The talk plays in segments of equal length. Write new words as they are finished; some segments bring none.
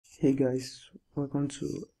Hey guys, welcome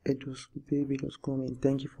to edosbaby.com and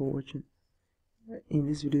thank you for watching. In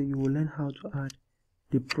this video you will learn how to add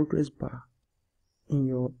the progress bar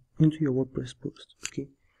into your WordPress post. Okay,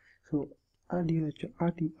 so how do you actually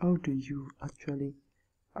add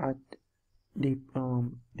the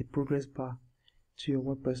progress bar to your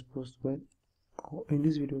WordPress post? Well, in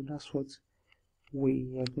this video that's what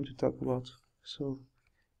we are going to talk about. So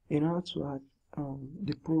in order to add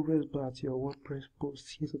the progress bar to your WordPress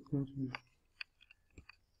post, here's what you're going to do.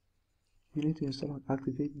 You need to install and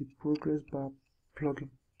activate the progress bar plugin.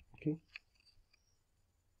 Okay,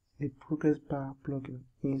 the progress bar plugin.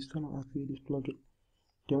 You install and activate this plugin.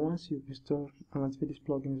 Then once you've installed and activate this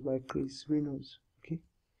plugin is by Chris Reynolds. Okay,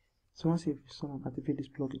 so once you've installed and activate this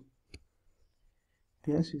plugin,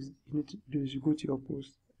 the next is you need to do is you go to your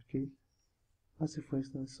post. Okay, let's say for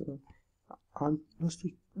instance, and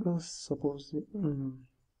let's suppose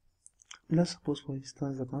for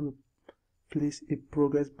instance that I want to place a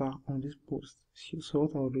progress bar on this post. So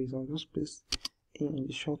what I'll do is I'll just paste in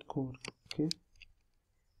the shortcode. Okay,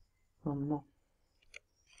 no,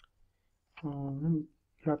 let me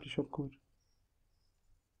grab the shortcode.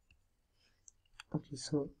 Okay,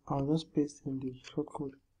 so I'll just paste in the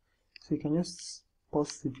shortcode, so you can just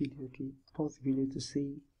pause the video. Okay, pause the video to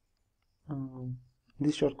see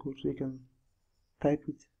this shortcode, so you can type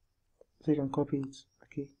it, so you can copy it.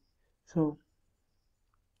 Okay, so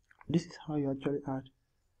this is how you actually add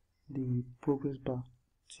the progress bar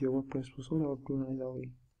to your WordPress post. So what I'll do now is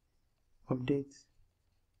I will update.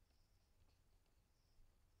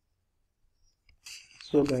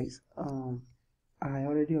 So guys, I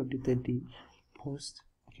already updated the post.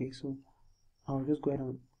 Okay, so I'll just go ahead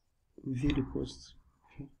and view the post.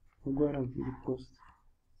 Okay, I'll go ahead and view the post.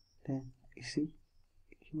 Then you see,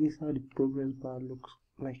 this is how the progress bar looks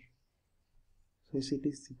like. So you see,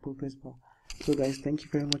 this is the progress bar. So guys, thank you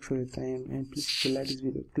very much for your time, and please, if you like this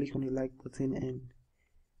video, click on the like button and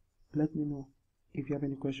let me know if you have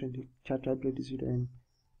any question in the chat right below this video, and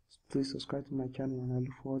please subscribe to my channel, and I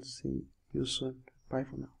look forward to seeing you soon. Bye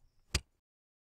for now.